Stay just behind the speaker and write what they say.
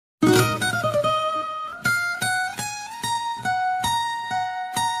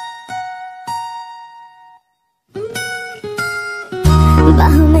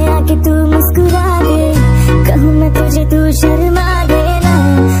बाहों में आके तू मुस्कुरा दे, कहूँ मैं तुझे तू शर्मा देना,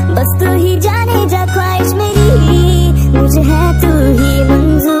 बस तू ही जाने जा ख्वाहिश मेरी, मुझे है तू ही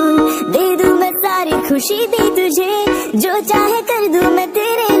मंजूर, दे दूँ मैं सारी खुशी दे तुझे, जो चाहे कर दूँ मैं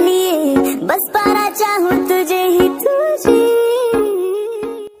तेरे लिए, बस पाना चाहूँ तुझे ही तुझे।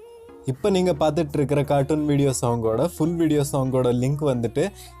 இப்போ நீங்கள் பார்த்துட்டு இருக்கிற கார்ட்டூன் வீடியோ சாங்கோட ஃபுல் வீடியோ சாங்கோட லிங்க் வந்துட்டு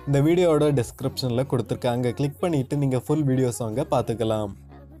இந்த வீடியோவோட டிஸ்கிரிப்ஷனில் கொடுத்துருக்காங்க. கிளிக் பண்ணிவிட்டு நீங்கள் ஃபுல் வீடியோ சாங்கை பார்த்துக்கலாம்.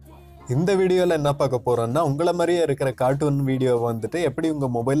 இந்த வீடியோவில் என்ன பார்க்க போகிறோன்னா, உங்களை மாதிரியே இருக்கிற கார்ட்டூன் வீடியோ வந்துட்டு எப்படி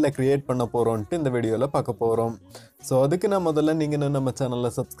உங்கள் மொபைலில் க்ரியேட் பண்ண போகிறோன்ட்டு இந்த வீடியோவில் பார்க்க போகிறோம். ஸோ அதுக்கு நான் முதல்ல நீங்கள் இன்னும் நம்ம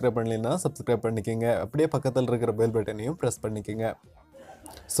சேனலில் சப்ஸ்கிரைப் பண்ணலைன்னா சப்ஸ்கிரைப் பண்ணிக்கோங்க. அப்படியே பக்கத்தில் இருக்கிற பெல் பட்டனையும் ப்ரெஸ் பண்ணிக்கோங்க.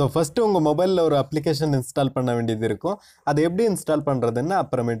 ஸோ ஃபஸ்ட்டு உங்கள் மொபைலில் ஒரு அப்ளிகேஷன் இன்ஸ்டால் பண்ண வேண்டியது இருக்கும். அதை எப்படி இன்ஸ்டால் பண்ணுறதுன்னு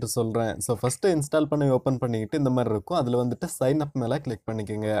அப்புறமேட்டு சொல்கிறேன். ஸோ ஃபஸ்ட்டு இன்ஸ்டால் பண்ணி ஓப்பன் பண்ணிக்கிட்டு இந்த மாதிரி இருக்கும். அதில் வந்துட்டு சைன் அப் மேலே கிளிக்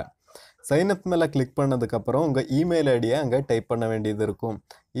பண்ணிக்கோங்க. சைன் அப் மேலே கிளிக் பண்ணதுக்கப்புறம் உங்கள் இமெயில் ஐடியை அங்கே டைப் பண்ண வேண்டியது இருக்கும்.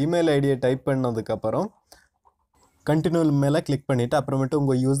 இமெயில் ஐடியை டைப் பண்ணதுக்கப்புறம் கண்டினியூ மேலே கிளிக் பண்ணிவிட்டு அப்புறமேட்டு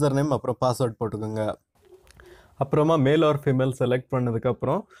உங்கள் யூசர் நேம் அப்புறம் பாஸ்வேர்ட் போட்டுக்கோங்க. அப்புறமா மேல் ஆர் ஃபீமேல் செலக்ட்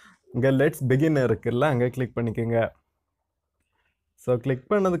பண்ணதுக்கப்புறம் இங்கே லெட்ஸ் பிகின் இருக்குல்ல, அங்கே கிளிக் பண்ணிக்கோங்க. ஸோ கிளிக்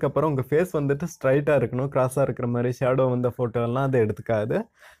பண்ணதுக்கப்புறம் உங்கள் ஃபேஸ் வந்துட்டு ஸ்ட்ரைட்டாக இருக்கணும். கிராஸாக இருக்கிற மாதிரி ஷேடோ வந்த ஃபோட்டோலாம் அது எடுத்துக்காது.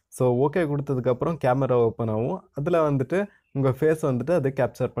 ஸோ ஓகே கொடுத்ததுக்கப்புறம் கேமரா ஓப்பன் ஆகும். அதில் வந்துட்டு உங்கள் ஃபேஸ் வந்துட்டு அது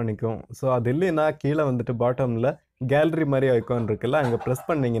கேப்சர் பண்ணிக்கும். ஸோ அது இல்லைன்னா கீழே வந்துட்டு பாட்டமில் கேலரி மாதிரி ஐக்கான் இருக்குல்ல, அங்கே ப்ரெஸ்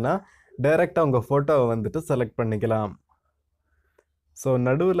பண்ணிங்கன்னா டைரெக்டாக உங்கள் ஃபோட்டோவை வந்துட்டு செலக்ட் பண்ணிக்கலாம். ஸோ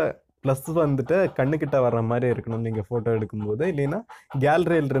நடுவில் ப்ளஸ் வந்துட்டு கண்ணுக்கிட்ட வர்ற மாதிரி இருக்கணும் நீங்கள் ஃபோட்டோ எடுக்கும்போது, இல்லைன்னா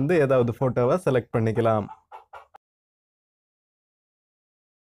கேலரியிலிருந்து ஏதாவது ஃபோட்டோவை செலக்ட் பண்ணிக்கலாம்.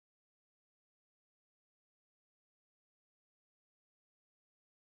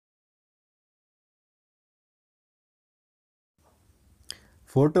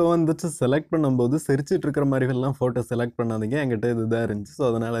 ஃபோட்டோ வந்துட்டு செலக்ட் பண்ணும்போது சிரிச்சிட்டு இருக்கிற மாதிரிலாம் ஃபோட்டோ செலக்ட் பண்ணாதீங்க. என்கிட்ட இதுதான் இருந்துச்சு, ஸோ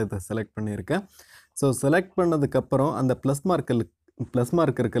அதனால் இதை செலக்ட் பண்ணியிருக்கேன். ஸோ செலக்ட் பண்ணதுக்கப்புறம் அந்த ப்ளஸ்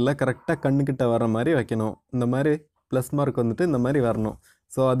மார்க் இருக்குல்ல, கரெக்டாக கண்ணுக்கிட்ட வர மாதிரி வைக்கணும். இந்த மாதிரி ப்ளஸ் மார்க் வந்துட்டு இந்த மாதிரி வரணும்.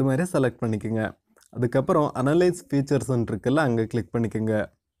 ஸோ அது மாதிரி செலக்ட் பண்ணிக்கோங்க. அதுக்கப்புறம் அனலைஸ் ஃபீச்சர்ஸ்ன்னு இருக்குல்ல, அங்கே கிளிக் பண்ணிக்கோங்க.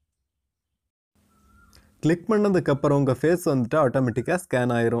 கிளிக் பண்ணதுக்கப்புறம் உங்கள் ஃபேஸ் வந்துட்டு ஆட்டோமேட்டிக்காக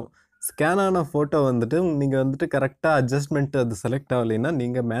ஸ்கேன் ஆயிரும். ஸ்கேன் ஆன ஃபோட்டோ வந்துட்டு நீங்கள் வந்துட்டு கரெக்டாக அட்ஜஸ்ட்மெண்ட் அது செலக்ட் ஆகலைன்னா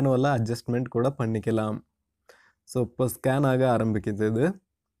நீங்கள் மேனுவலாக அட்ஜஸ்ட்மெண்ட் கூட பண்ணிக்கலாம். ஸோ இப்போ ஸ்கேன் ஆக ஆரம்பிக்குது இது.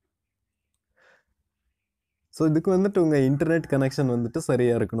 ஸோ இதுக்கு வந்துட்டு உங்கள் இன்டர்நெட் கனெக்ஷன் வந்துட்டு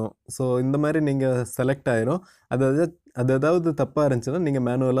சரியாக இருக்கணும். ஸோ இந்த மாதிரி நீங்கள் செலக்ட் ஆயிரும். அது ஏதாவது தப்பாக இருந்துச்சுன்னா நீங்கள்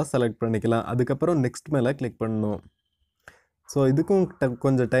மேனுவலாக செலக்ட் பண்ணிக்கலாம். அதுக்கப்புறம் நெக்ஸ்ட் மேலே கிளிக் பண்ணணும். ஸோ இதுக்கும்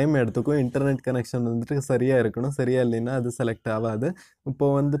கொஞ்சம் டைம் எடுத்துக்கும். இன்டர்நெட் கனெக்ஷன் வந்துட்டு சரியாக இருக்கணும். சரியாக இல்லைன்னா அது செலக்ட் ஆகாது.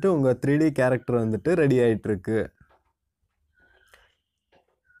 இப்போது வந்துட்டு உங்கள் 3D கேரக்டர் வந்துட்டு ரெடி ஆகிட்டுருக்கு.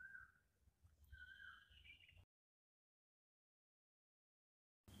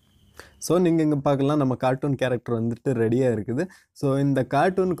 ஸோ நீங்கள் இங்கே பார்க்கலாம், நம்ம கார்ட்டூன் கேரக்டர் வந்துட்டு ரெடியாக இருக்குது. ஸோ இந்த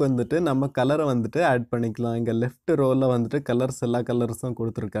கார்ட்டூனுக்கு வந்துட்டு நம்ம கலரை வந்துட்டு ஆட் பண்ணிக்கலாம். இங்கே லெஃப்ட் ரோவில் வந்துட்டு கலர்ஸ் எல்லா கலர்ஸும்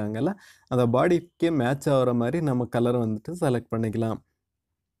கொடுத்துருக்காங்கல்ல, அந்த பாடிக்கே மேட்ச் ஆகிற மாதிரி நம்ம கலரை வந்துட்டு செலக்ட் பண்ணிக்கலாம்.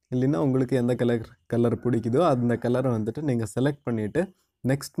 இல்லைன்னா உங்களுக்கு எந்த கலர் பிடிக்குதோ அந்த கலரை வந்துட்டு நீங்கள் செலக்ட் பண்ணிவிட்டு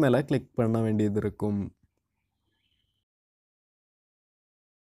நெக்ஸ்ட் மேலே கிளிக் பண்ண வேண்டியது இருக்கும்.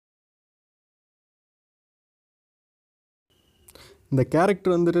 இந்த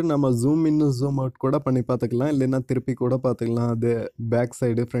கேரக்டர் வந்துட்டு நம்ம ஜூம் இன்னு ஜூம் அவுட் கூட பண்ணி பார்த்துக்கலாம், இல்லைன்னா திருப்பி கூட பார்த்துக்கலாம். அது பேக்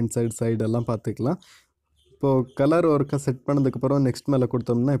சைடு ஃப்ரண்ட் சைடெல்லாம் பார்த்துக்கலாம். இப்போது கலர் ஒர்க்கை செட் பண்ணதுக்கப்புறம் நெக்ஸ்ட் மேலே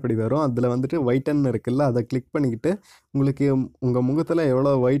கொடுத்தோம்னா இப்படி வரும். அதில் வந்துட்டு ஒயிட்டன் இருக்குல்ல, அதை கிளிக் பண்ணிக்கிட்டு உங்களுக்கு உங்கள் முகத்தில்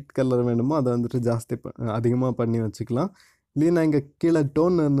எவ்வளோ ஒயிட் கலர் வேணுமோ அதை வந்துட்டு அதிகமாக பண்ணி வச்சுக்கலாம். இல்லைன்னா இங்கே கீழே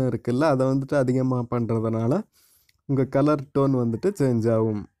டோன்னு இருக்குல்ல, அதை வந்துட்டு அதிகமாக பண்ணுறதுனால உங்கள் கலர் டோன் வந்துட்டு சேஞ்ச்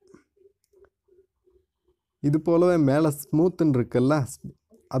ஆகும். இது போலவே மேலே ஸ்மூத்துன்னு இருக்குல்ல,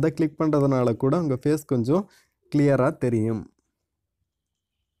 அதை கிளிக் பண்ணுறதுனால கூட உங்கள் ஃபேஸ் கொஞ்சம் கிளியராக தெரியும்.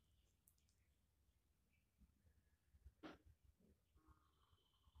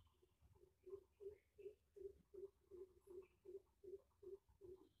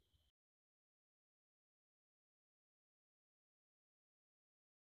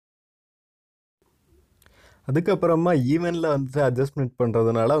 அதுக்கப்புறமா ஈவெனில் வந்துட்டு அட்ஜஸ்ட்மெண்ட்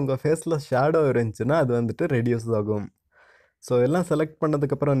பண்ணுறதுனால உங்கள் ஃபேஸில் ஷேடோ இருந்துச்சுன்னா அது வந்துட்டு ரெடியூஸ் ஆகும். ஸோ எல்லாம் செலக்ட்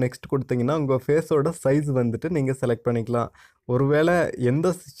பண்ணதுக்கப்புறம் நெக்ஸ்ட் கொடுத்தீங்கன்னா உங்கள் ஃபேஸோட சைஸ் வந்துட்டு நீங்கள் செலக்ட் பண்ணிக்கலாம். ஒருவேளை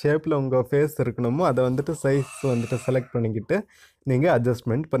எந்த ஷேப்பில் உங்கள் ஃபேஸ் இருக்கணுமோ அதை வந்துட்டு சைஸ் வந்துட்டு செலக்ட் பண்ணிக்கிட்டு நீங்கள்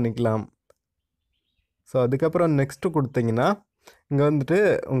அட்ஜஸ்ட்மெண்ட் பண்ணிக்கலாம். ஸோ அதுக்கப்புறம் நெக்ஸ்ட்டு கொடுத்தீங்கன்னா இங்கே வந்துட்டு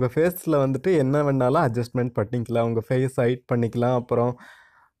உங்கள் ஃபேஸில் வந்துட்டு என்ன வேணாலும் அட்ஜஸ்ட்மெண்ட் பண்ணிக்கலாம். உங்கள் ஃபேஸ் ஹைட் பண்ணிக்கலாம், அப்புறம்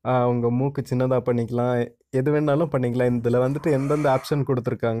உங்கள் மூக்கு சின்னதாக பண்ணிக்கலாம், எது வேணாலும் பண்ணிக்கலாம். இதில் வந்துட்டு எந்தெந்த ஆப்ஷன்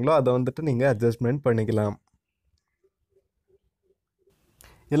கொடுத்துருக்காங்களோ அதை வந்துட்டு நீங்கள் அட்ஜஸ்ட்மெண்ட் பண்ணிக்கலாம்.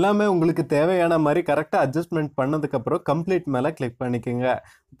 எல்லாமே உங்களுக்கு தேவையான மாதிரி கரெக்டாக அட்ஜஸ்ட்மெண்ட் பண்ணதுக்கப்புறம் கம்ப்ளீட் மேலே கிளிக் பண்ணிக்கோங்க.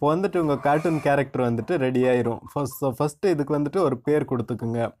 இப்போ வந்துட்டு உங்கள் கார்ட்டூன் கேரக்டர் வந்துட்டு ரெடி ஆயிரும். ஃபஸ்ட்டு இதுக்கு வந்துட்டு ஒரு பேர்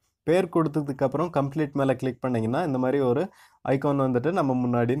கொடுத்துக்குங்க. பேர் கொடுத்ததுக்கப்புறம் கம்ப்ளீட் மேலே கிளிக் பண்ணிங்கன்னா இந்த மாதிரி ஒரு ஐகான் வந்துட்டு நம்ம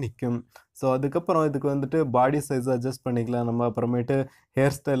முன்னாடி நிற்கும். ஸோ அதுக்கப்புறம் இதுக்கு வந்துட்டு பாடி சைஸ் அட்ஜஸ்ட் பண்ணிக்கலாம். நம்ம அப்புறமேட்டு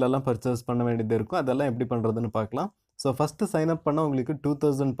ஹேர் ஸ்டைலெல்லாம் பர்ச்சேஸ் பண்ண வேண்டியது இருக்கும். அதெல்லாம் எப்படி பண்ணுறதுன்னு பார்க்கலாம். ஸோ ஃபஸ்ட்டு சைன் அப் பண்ணால் உங்களுக்கு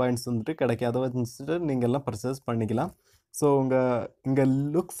 2000 பாயிண்ட்ஸ் வந்துட்டு கிடைக்கும். அதை வச்சுட்டு நீங்கள் எல்லாம் பர்ச்சேஸ் பண்ணிக்கலாம். ஸோ இங்கே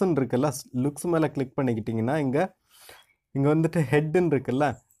லுக்ஸ்ன்னு இருக்குல்ல, லுக்ஸ் மேலே கிளிக் பண்ணிக்கிட்டிங்கன்னா இங்கே வந்துட்டு ஹெட்டுன்னு இருக்குல்ல,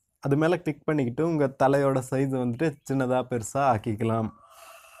 அது மேலே கிளிக் பண்ணிக்கிட்டு உங்கள் தலையோட சைஸ் வந்துட்டு சின்னதாக பெருசாக ஆக்கிக்கலாம்.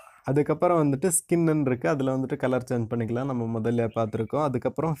 அதுக்கப்புறம் வந்துட்டு ஸ்கின்னு இருக்குது, அதில் வந்துட்டு கலர் சேஞ்ச் பண்ணிக்கலாம். நம்ம முதல்ல பார்த்துருக்கோம்.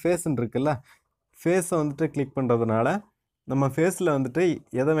 அதுக்கப்புறம் ஃபேஸ்ன்னு இருக்குல்ல, ஃபேஸை வந்துட்டு கிளிக் பண்ணுறதுனால நம்ம ஃபேஸில் வந்துட்டு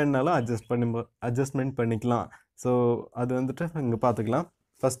எதை வேணாலும் அட்ஜஸ்ட்மெண்ட் பண்ணிக்கலாம். ஸோ அது வந்துட்டு இங்கே பார்த்துக்கலாம்.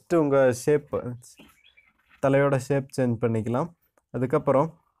 ஃபஸ்ட்டு உங்கள் தலையோட ஷேப் சேஞ்ச் பண்ணிக்கலாம். அதுக்கப்புறம்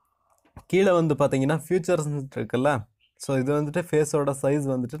கீழே வந்து பார்த்தீங்கன்னா ஃபியூச்சர்ஸ் இருக்குல்ல, ஸோ இது வந்துட்டு ஃபேஸோட சைஸ்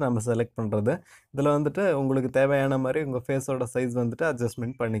வந்துட்டு நம்ம செலக்ட் பண்ணுறது. இதில் வந்துட்டு உங்களுக்கு தேவையான மாதிரி உங்கள் ஃபேஸோட சைஸ் வந்துட்டு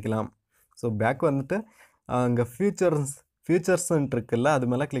அட்ஜஸ்ட்மெண்ட் பண்ணிக்கலாம். ஸோ பேக் வந்துட்டு அங்கே ஃபியூச்சர்ஸ்ன்ட்டு இருக்குல்ல, அது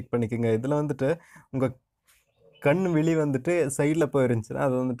மேலே கிளிக் பண்ணிக்கோங்க. இதில் வந்துட்டு உங்கள் கண் விழி வந்துட்டு சைடில் போயிருந்துச்சுன்னா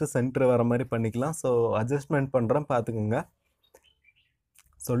அது வந்துட்டு சென்டர் வர மாதிரி பண்ணிக்கலாம். ஸோ அட்ஜஸ்ட்மெண்ட் பண்ணுறேன், பார்த்துக்குங்க.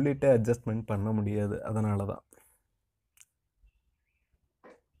 சொல்லிவிட்டு அட்ஜஸ்ட்மெண்ட் பண்ண முடியாது, அதனால தான்.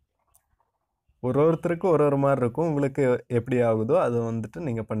 ஒருத்தருக்கும் ஒரு மாதிரி இருக்கும். உங்களுக்கு எப்படி ஆகுதோ அதை வந்துட்டு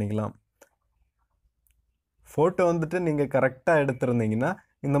நீங்கள் பண்ணிக்கலாம். ஃபோட்டோ வந்துட்டு நீங்கள் கரெக்டாக எடுத்திருந்தீங்கன்னா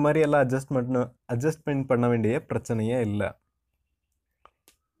இந்த மாதிரி எல்லாம் அட்ஜஸ்ட்மெண்ட் பண்ண வேண்டிய பிரச்சனையே இல்லை.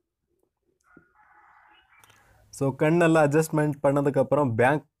 ஸோ கண்ணெல்லாம் அட்ஜஸ்ட்மெண்ட் பண்ணதுக்கப்புறம்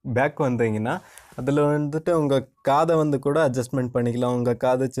பேக் வந்தீங்கன்னா அதில் வந்துட்டு உங்கள் காதை வந்து கூட அட்ஜஸ்ட்மெண்ட் பண்ணிக்கலாம். உங்கள்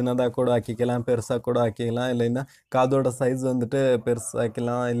காது சின்னதாக கூட ஆக்கிக்கலாம், பெருசாக கூட ஆக்கிக்கலாம். இல்லைன்னா காதோட சைஸ் வந்துட்டு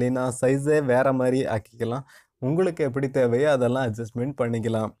பெருசாக்கலாம், இல்லைன்னா சைஸே வேறு மாதிரி ஆக்கிக்கலாம். உங்களுக்கு எப்படி தேவையோ அதெல்லாம் அட்ஜஸ்ட்மெண்ட்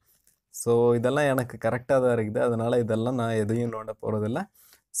பண்ணிக்கலாம். ஸோ இதெல்லாம் எனக்கு கரெக்டாக தான் இருக்குது, அதனால் இதெல்லாம் நான் எதையும் நோண்ட போகிறதில்ல.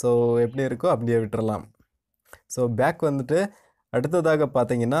 ஸோ எப்படி இருக்கோ அப்படியே விட்டுறலாம். ஸோ பேக் வந்துட்டு அடுத்ததாக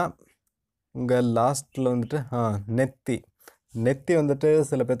பார்த்தீங்கன்னா உங்கள் லாஸ்ட்டில் வந்துட்டு நெத்தி வந்துட்டு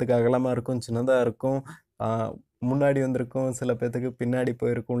சில பேர்த்துக்கு அகலமாக இருக்கும், சின்னதாக இருக்கும், முன்னாடி வந்திருக்கும், சில பேர்த்துக்கு பின்னாடி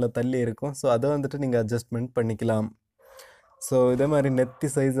போயிருக்கும், இல்லை தள்ளி இருக்கும். ஸோ அதை வந்துட்டு நீங்கள் அட்ஜஸ்ட்மெண்ட் பண்ணிக்கலாம். ஸோ இதே மாதிரி நெத்தி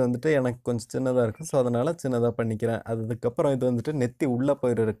சைஸ் வந்துட்டு எனக்கு கொஞ்சம் சின்னதாக இருக்கும், ஸோ அதனால் சின்னதாக பண்ணிக்கிறேன். அதுக்கப்புறம் இது வந்துட்டு நெத்தி உள்ளே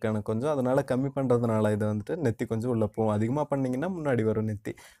போயிருக்கு எனக்கு கொஞ்சம், அதனால் கம்மி பண்ணுறதுனால இது வந்துட்டு நெத்தி கொஞ்சம் உள்ளே போகும். அதிகமாக பண்ணிங்கன்னா முன்னாடி வரும்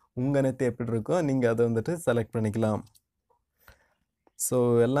நெத்தி. உங்கள் நெத்தி எப்படி இருக்கோ நீங்கள் அதை வந்துட்டு செலக்ட் பண்ணிக்கலாம். ஸோ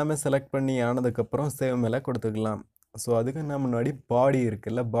எல்லாமே செலக்ட் பண்ணி ஆனதுக்கப்புறம் சேவ் மேலே கொடுத்துக்கலாம். ஸோ அதுக்கு நான் முன்னாடி பாடி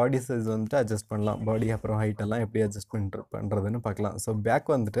இருக்குல்ல, பாடி சைஸ் வந்துட்டு அட்ஜஸ்ட் பண்ணலாம். பாடி அப்புறம் ஹைட்டெல்லாம் எப்படி அட்ஜஸ்ட்மெண்ட் பண்ணுறதுன்னு பார்க்கலாம். ஸோ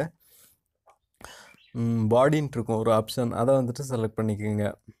பேக் வந்துட்டு பாடின்ட்டு இருக்கும் ஒரு ஆப்ஷன், அதை வந்துட்டு செலக்ட் பண்ணிக்கோங்க.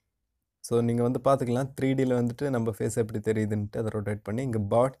 ஸோ நீங்கள் வந்து பார்த்துக்கலாம் 3Dயில் வந்துட்டு நம்ம ஃபேஸ் எப்படி தெரியுதுன்ட்டு அதை ரொட்டேட் பண்ணி இங்கே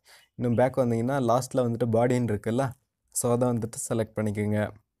இன்னும் பேக் வந்தீங்கன்னா லாஸ்ட்டில் வந்துட்டு பாடின்னு இருக்குல்ல, ஸோ அதை வந்துட்டு செலக்ட் பண்ணிக்கோங்க.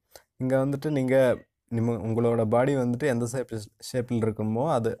 இங்கே வந்துட்டு நீங்கள் உங்களோட பாடி வந்துட்டு எந்த ஷேப்பில் இருக்குமோ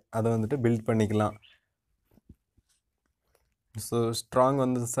அதை வந்துட்டு பில்ட் பண்ணிக்கலாம். ஸோ ஸ்ட்ராங்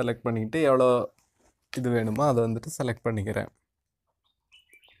வந்து செலக்ட் பண்ணிக்கிட்டு எவ்வளோ இது வேணுமோ அதை வந்துட்டு செலக்ட் பண்ணிக்கிறேன்.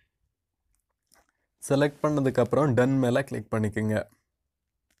 செலக்ட் பண்ணதுக்கப்புறம் டன் மேலே கிளிக் பண்ணிக்கோங்க.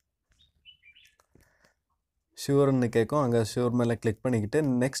 ஷூர்னு கேட்கும், அங்கே ஷூர் மேலே கிளிக் பண்ணிக்கிட்டு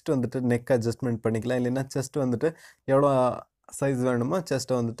நெக்ஸ்ட் வந்துட்டு நெக் அட்ஜஸ்ட்மெண்ட் பண்ணிக்கலாம். இல்லைன்னா செஸ்ட் வந்துட்டு எவ்வளோ சைஸ் வேணுமோ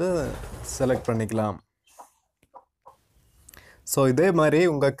செஸ்ட்டை வந்துட்டு செலக்ட் பண்ணிக்கலாம். ஸோ இதே மாதிரி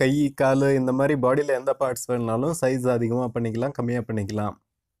உங்கள் கை கால் இந்த மாதிரி பாடியில் எந்த பார்ட்ஸ் வேணுனாலும் சைஸ் அதிகமாக பண்ணிக்கலாம், கம்மியாக பண்ணிக்கலாம்.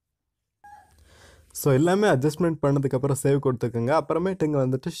 ஸோ எல்லாமே அட்ஜஸ்ட்மெண்ட் பண்ணதுக்கப்புறம் சேவ் கொடுத்துக்கோங்க. அப்புறமேட்டு இங்கே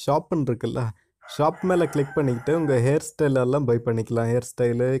வந்துட்டு ஷாப்புன்னு இருக்குல்ல, ஷாப் மேலே கிளிக் பண்ணிக்கிட்டு உங்கள் ஹேர் ஸ்டைலெல்லாம் பை பண்ணிக்கலாம். ஹேர்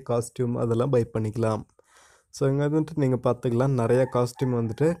ஸ்டைலு, காஸ்டியூம் அதெல்லாம் பை பண்ணிக்கலாம். ஸோ இங்கே வந்துட்டு நீங்கள் பார்த்துக்கலாம் நிறையா காஸ்டியூம்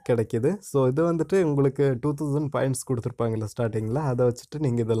வந்துட்டு கிடைக்கிது. ஸோ இது வந்துட்டு உங்களுக்கு 2000 பாயிண்ட்ஸ் கொடுத்துருப்பாங்கல்ல ஸ்டார்டிங்கில், அதை வச்சுட்டு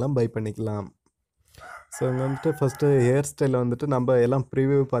நீங்கள் இதெல்லாம் பை பண்ணிக்கலாம். ஸோ இங்கே வந்துட்டு ஃபஸ்ட்டு ஹேர் ஸ்டைலில் வந்துட்டு நம்ம எல்லாம்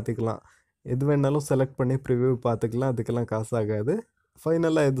ப்ரிவியூ பார்த்துக்கலாம். எது வேணாலும் செலக்ட் பண்ணி ப்ரிவியூ பார்த்துக்கலாம், அதுக்கெல்லாம் காசு ஆகாது.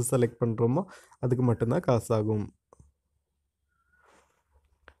 ஃபைனலாக எது செலக்ட் பண்ணுறோமோ அதுக்கு மட்டும்தான் காசு ஆகும்.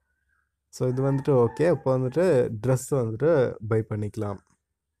 ஸோ இது வந்துட்டு ஓகே. இப்போ வந்துட்டு ட்ரெஸ் வந்துட்டு பை பண்ணிக்கலாம்.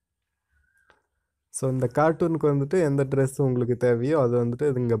 ஸோ இந்த கார்ட்டூனுக்கு வந்துட்டு எந்த ட்ரெஸ் உங்களுக்கு தேவையோ அதை வந்துட்டு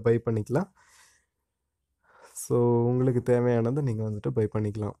இங்கே பை பண்ணிக்கலாம். ஸோ உங்களுக்கு தேவையானதை நீங்கள் வந்துட்டு பை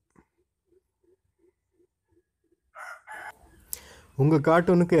பண்ணிக்கலாம். உங்கள்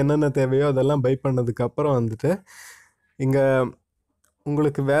கார்ட்டூனுக்கு என்னென்ன தேவையோ அதெல்லாம் பை பண்ணதுக்கப்புறம் வந்துட்டு இங்கே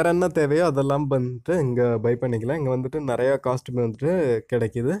உங்களுக்கு வேறு என்ன தேவையோ அதெல்லாம் வந்துட்டு இங்கே பை பண்ணிக்கலாம். இங்கே வந்துட்டு நிறையா காஸ்ட்யூம் வந்துட்டு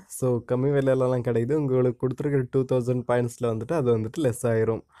கிடைக்கிது. ஸோ கம்மி விலையிலலாம் கிடைக்குது. உங்களுக்கு கொடுத்துருக்கிற 2000 பாயிண்ட்ஸில் வந்துட்டு அது வந்துட்டு லெஸ்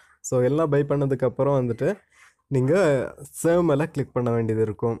ஆயிரும். ஸோ எல்லாம் பை பண்ணதுக்கப்புறம் வந்துட்டு நீங்கள் சேவ் மேலே கிளிக் பண்ண வேண்டியது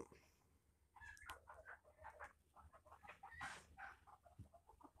இருக்கும்.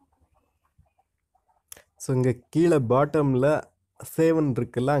 ஸோ இங்கே கீழே பாட்டமில் சேவ்ன்னு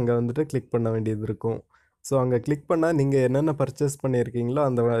இருக்குல்ல, அங்கே வந்துட்டு கிளிக் பண்ண வேண்டியது இருக்கும். ஸோ அங்கே கிளிக் பண்ணால் நீங்கள் என்னென்ன பர்ச்சேஸ் பண்ணியிருக்கீங்களோ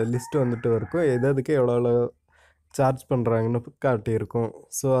அந்த லிஸ்ட்டு வந்துட்டு இருக்கும். எதுக்கு எவ்வளோ சார்ஜ் பண்ணுறாங்கன்னு காட்டியிருக்கும்.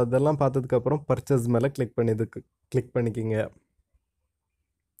 ஸோ அதெல்லாம் பார்த்ததுக்கப்புறம் பர்ச்சேஸ் மேலே கிளிக் பண்ணிக்கிங்க.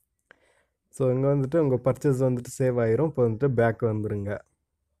 ஸோ இங்கே வந்துட்டு உங்கள் பர்ச்சேஸ் வந்துட்டு சேவ் ஆயிரும். இப்போ வந்துட்டு பேக் வந்துடுங்க.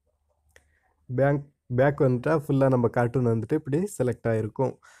 பேக் வந்துட்டால் ஃபுல்லாக நம்ம கார்ட்டூன் வந்துட்டு இப்படி செலக்ட்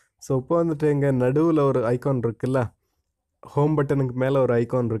ஆகிருக்கும். ஸோ இப்போ வந்துட்டு இங்கே நடுவில் ஒரு ஐகான் இருக்குல்ல, ஹோம் பட்டனுக்கு மேலே ஒரு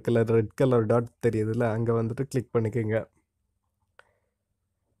ஐகான் இருக்குல்ல, ரெட் கலர் டாட் தெரியுதுல்ல, அங்கே வந்துட்டு கிளிக் பண்ணிக்கோங்க.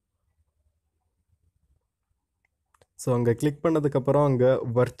 ஸோ அங்கே கிளிக் பண்ணதுக்கப்புறம் அங்கே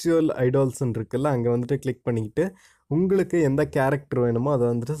வர்ச்சுவல் ஐடால்ஸ்ன்னு இருக்குல்ல, அங்கே வந்துட்டு கிளிக் பண்ணிக்கிட்டு உங்களுக்கு எந்த கேரக்டர் வேணுமோ அதை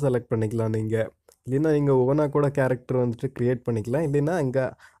வந்துட்டு செலக்ட் பண்ணிக்கலாம். நீங்கள் இல்லைன்னா நீங்கள் ஓனாக கூட கேரக்டர் வந்துட்டு க்ரியேட் பண்ணிக்கலாம். இல்லைன்னா இங்கே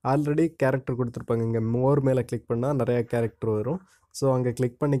ஆல்ரெடி கேரக்டர் கொடுத்துருப்பாங்க. இங்கே மோர் மேலே கிளிக் பண்ணால் நிறையா கேரக்டர் வரும். ஸோ அங்கே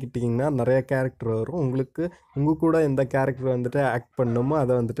கிளிக் பண்ணிக்கிட்டிங்கன்னா நிறையா கேரக்டர் வரும். உங்களுக்கு உங்கள் கூட எந்த கேரக்டர் வந்துட்டு ஆக்ட் பண்ணணுமோ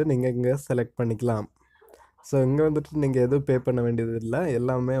அதை வந்துட்டு நீங்கள் இங்கே செலக்ட் பண்ணிக்கலாம். ஸோ இங்கே வந்துட்டு நீங்கள் எதுவும் பே பண்ண வேண்டியது இல்லை,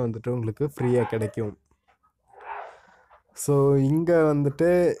 எல்லாமே வந்துட்டு உங்களுக்கு ஃப்ரீயாக கிடைக்கும். ஸோ இங்கே வந்துட்டு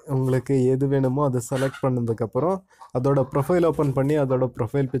உங்களுக்கு எது வேணுமோ அதை செலக்ட் பண்ணதுக்கப்புறம் அதோட ப்ரொஃபைல் ஓப்பன் பண்ணி அதோட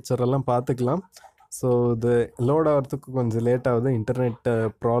ப்ரொஃபைல் பிக்சரெல்லாம் பார்த்துக்கலாம். ஸோ இது லோட் ஆகிறதுக்கு கொஞ்சம் லேட் ஆகுது, இன்டர்நெட்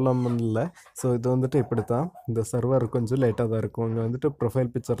ப்ராப்ளம் இல்லை. ஸோ இது வந்துட்டு இப்படி தான், இந்த சர்வர் கொஞ்சம் லேட்டாக தான் இருக்கும். இங்கே வந்துட்டு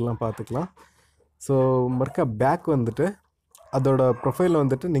ப்ரொஃபைல் பிக்சர்லாம் பார்த்துக்கலாம். ஸோ மறுக்கா பேக் வந்துட்டு அதோட ப்ரொஃபைல்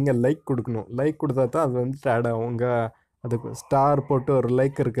வந்துட்டு நீங்கள் லைக் கொடுக்கணும். லைக் கொடுத்தா தான் அது வந்துட்டு ஆட் ஆகும். உங்கள் அதுக்கு ஸ்டார் போட்டு ஒரு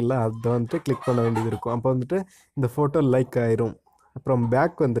லைக் இருக்குல்ல, அதை வந்துட்டு கிளிக் பண்ண வேண்டியது இருக்கும். அப்போ வந்துட்டு இந்த ஃபோட்டோ லைக் ஆயிரும். அப்புறம்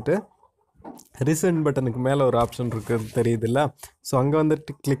பேக் வந்துட்டு ரீசெண்ட் பட்டனுக்கு மேலே ஒரு ஆப்ஷன் இருக்குது தெரியுதுல்ல, ஸோ அங்கே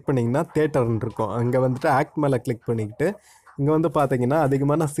வந்துட்டு கிளிக் பண்ணிங்கன்னா தேட்டர்னு இருக்கும். அங்கே வந்துட்டு ஆக்ட் மேலே கிளிக் பண்ணிக்கிட்டு இங்கே வந்து பார்த்தீங்கன்னா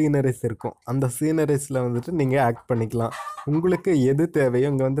அதிகமான சீனரிஸ் இருக்கும். அந்த சீனரிஸில் வந்துட்டு நீங்கள் ஆக்ட் பண்ணிக்கலாம். உங்களுக்கு எது தேவையோ,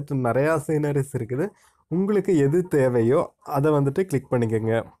 இங்கே வந்துட்டு நிறையா சீனரிஸ் இருக்குது, உங்களுக்கு எது தேவையோ அதை வந்துட்டு கிளிக்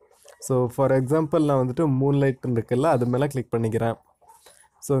பண்ணிக்கோங்க. ஸோ ஃபார் எக்ஸாம்பிள் நான் வந்துட்டு மூன்லைட் இருக்குல்ல, அது மேலே கிளிக் பண்ணிக்கிறேன்.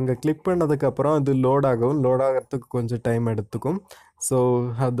 ஸோ இங்கே கிளிக் பண்ணதுக்கப்புறம் இது லோட் ஆகிறதுக்கு கொஞ்சம் டைம் எடுத்துக்கும். ஸோ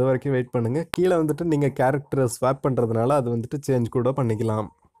அது வரைக்கும் வெயிட் பண்ணுங்கள். கீழே வந்துட்டு நீங்கள் கேரக்டரை ஸ்வாப் பண்ணுறதுனால அது வந்துட்டு சேஞ்ச் கூட பண்ணிக்கலாம்.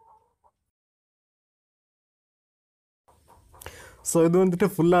 ஸோ இது வந்துட்டு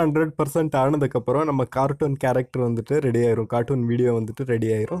ஃபுல்லாக 100% ஆனதுக்கப்புறம் நம்ம கார்ட்டூன் கேரக்டர் வந்துட்டு ரெடி ஆயிரும், கார்ட்டூன் வீடியோ வந்துட்டு ரெடி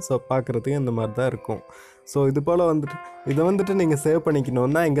ஆயிரும். ஸோ பார்க்குறதுக்கு இந்த மாதிரி தான் இருக்கும். ஸோ இது போல் வந்துட்டு இதை வந்துட்டு நீங்கள் சேவ்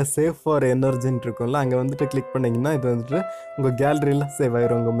பண்ணிக்கணுன்னா இங்கே சேவ் ஃபார் எனர்ஜின்னு இருக்கும்ல, அங்கே வந்துட்டு கிளிக் பண்ணிங்கன்னா இது வந்துட்டு உங்கள் கேலரியில் சேவ்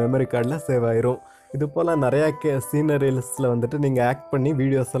ஆயிரும், உங்கள் மெமரி கார்டில் சேவ் ஆயிரும். இது போல் நிறையா சீனரிஸில் வந்துட்டு நீங்கள் ஆக்ட் பண்ணி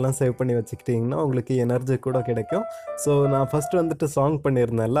வீடியோஸ் எல்லாம் சேவ் பண்ணி வச்சுக்கிட்டிங்கன்னா உங்களுக்கு எனர்ஜி கூட கிடைக்கும். ஸோ நான் ஃபஸ்ட்டு வந்துட்டு சாங்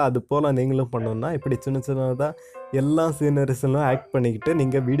பண்ணியிருந்தேன்ல, அது போல் நீங்களும் பண்ணணுன்னா இப்படி சின்ன சின்னதாக எல்லா சீனரிஸெல்லாம் ஆக்ட் பண்ணிக்கிட்டு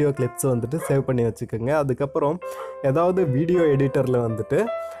நீங்கள் வீடியோ கிளிப்ஸை வந்துட்டு சேவ் பண்ணி வச்சுக்கோங்க. அதுக்கப்புறம் ஏதாவது வீடியோ எடிட்டரில் வந்துட்டு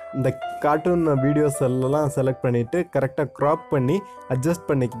இந்த கார்ட்டூன் வீடியோஸ் எல்லாம் செலக்ட் பண்ணிவிட்டு கரெக்டாக க்ராப் பண்ணி அட்ஜஸ்ட்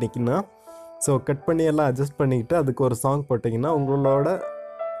பண்ணிக்கிட்டிங்கன்னா, ஸோ கட் பண்ணி எல்லாம் அட்ஜஸ்ட் பண்ணிக்கிட்டு அதுக்கு ஒரு சாங் போட்டிங்கன்னா உங்களோட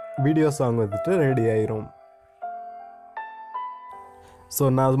வீடியோ சாங் வந்துட்டு ரெடி ஆயிரும். ஸோ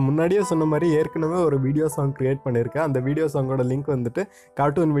நான் முன்னாடியே சொன்ன மாதிரி ஏற்கனவே ஒரு வீடியோ சாங் க்ரியேட் பண்ணியிருக்கேன். அந்த வீடியோ சாங்கோட லிங்க் வந்துட்டு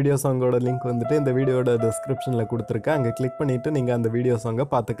கார்ட்டூன் வீடியோ சாங்கோட லிங்க் வந்துட்டு இந்த வீடியோட டிஸ்கிரிப்ஷனில் கொடுத்துருக்கேன். அங்கே கிளிக் பண்ணிவிட்டு நீங்கள் அந்த வீடியோ சாங்கை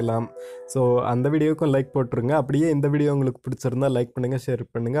பார்த்துக்கலாம். ஸோ அந்த வீடியோக்கும் லைக் போட்டுருங்க. அப்படியே இந்த வீடியோ உங்களுக்கு பிடிச்சிருந்தா லைக் பண்ணுங்கள், ஷேர்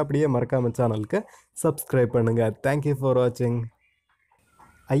பண்ணுங்கள். அப்படியே மறக்காம சேனலுக்கு சப்ஸ்கிரைப் பண்ணுங்கள். தேங்க்யூ ஃபார் வாட்சிங்.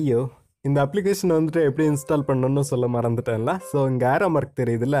 ஐயோ, இந்த அப்ளிகேஷன் வந்துட்டு எப்படி இன்ஸ்டால் பண்ணணும்னு சொல்ல மறந்துட்டேன்ல. ஸோ இங்கே ஆரோ மார்க்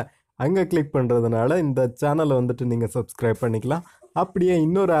தெரியுதுல்ல, அங்கே கிளிக் பண்ணுறதுனால இந்த சேனலை வந்துட்டு நீங்கள் சப்ஸ்கிரைப் பண்ணிக்கலாம். அப்படியே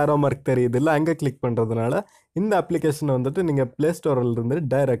இன்னொரு ஆரோ மார்க் தெரியுதுல்ல, அங்கே கிளிக் பண்ணுறதுனால இந்த அப்ளிகேஷனை வந்துட்டு நீங்கள் ப்ளே ஸ்டோரில் இருந்து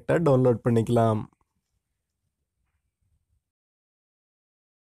டைரெக்டாக டவுன்லோட் பண்ணிக்கலாம்.